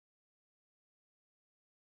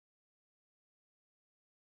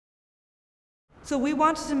So we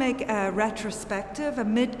wanted to make a retrospective, a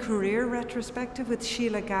mid-career retrospective with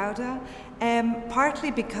Sheela Gowda, partly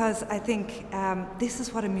because I think this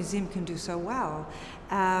is what a museum can do so well.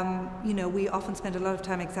 You know, we often spend a lot of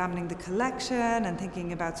time examining the collection and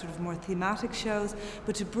thinking about sort of more thematic shows,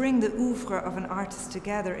 but to bring the oeuvre of an artist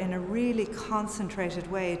together in a really concentrated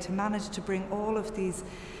way, to manage to bring all of these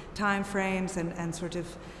time frames and sort of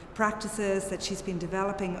practices that she's been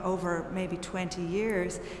developing over maybe 20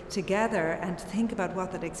 years together, and to think about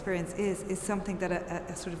what that experience is something that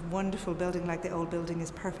a sort of wonderful building like the old building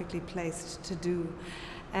is perfectly placed to do.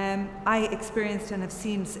 I experienced and have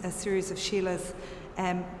seen a series of Sheela's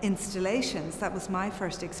installations. That was my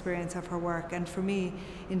first experience of her work, and for me,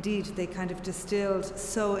 indeed, they kind of distilled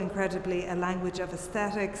so incredibly a language of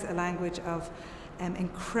aesthetics, a language of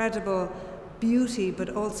incredible beauty, but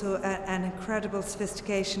also an incredible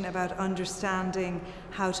sophistication about understanding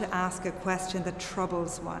how to ask a question that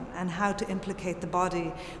troubles one and how to implicate the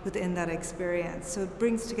body within that experience. So it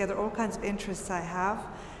brings together all kinds of interests I have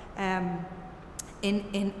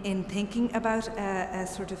in thinking about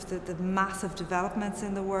sort of the massive developments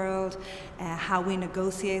in the world, how we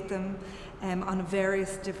negotiate them on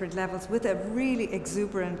various different levels with a really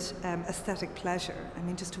exuberant aesthetic pleasure. I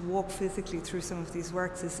mean, just to walk physically through some of these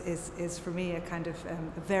works is for me a kind of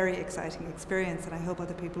a very exciting experience, and I hope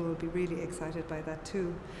other people will be really excited by that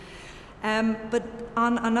too. But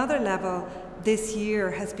on another level, this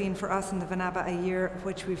year has been for us in the Vanabbe a year of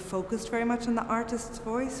which we've focused very much on the artist's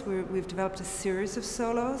voice. We've developed a series of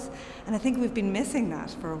solos, and I think we've been missing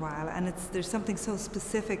that for a while. And there's something so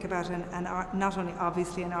specific about not only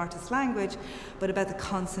obviously an artist's language, but about the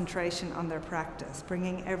concentration on their practice,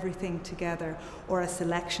 bringing everything together, or a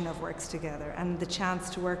selection of works together. And the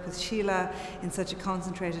chance to work with Sheela in such a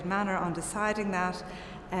concentrated manner on deciding that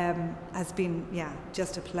has been,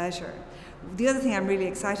 just a pleasure. The other thing I'm really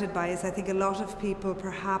excited by is I think a lot of people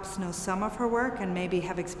perhaps know some of her work and maybe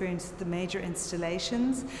have experienced the major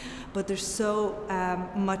installations, but there's so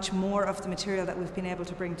much more of the material that we've been able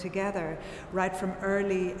to bring together, right from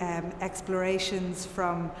early explorations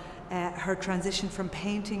from her transition from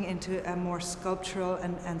painting into a more sculptural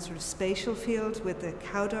and sort of spatial field with the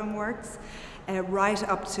cow dung works, right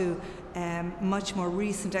up to much more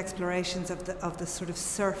recent explorations of the sort of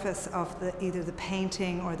surface of either the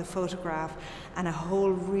painting or the photograph, and a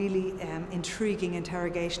whole really intriguing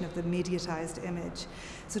interrogation of the mediatized image.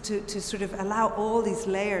 So to sort of allow all these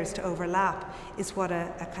layers to overlap is what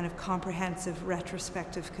a kind of comprehensive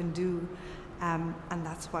retrospective can do, and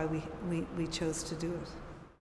that's why we chose to do it.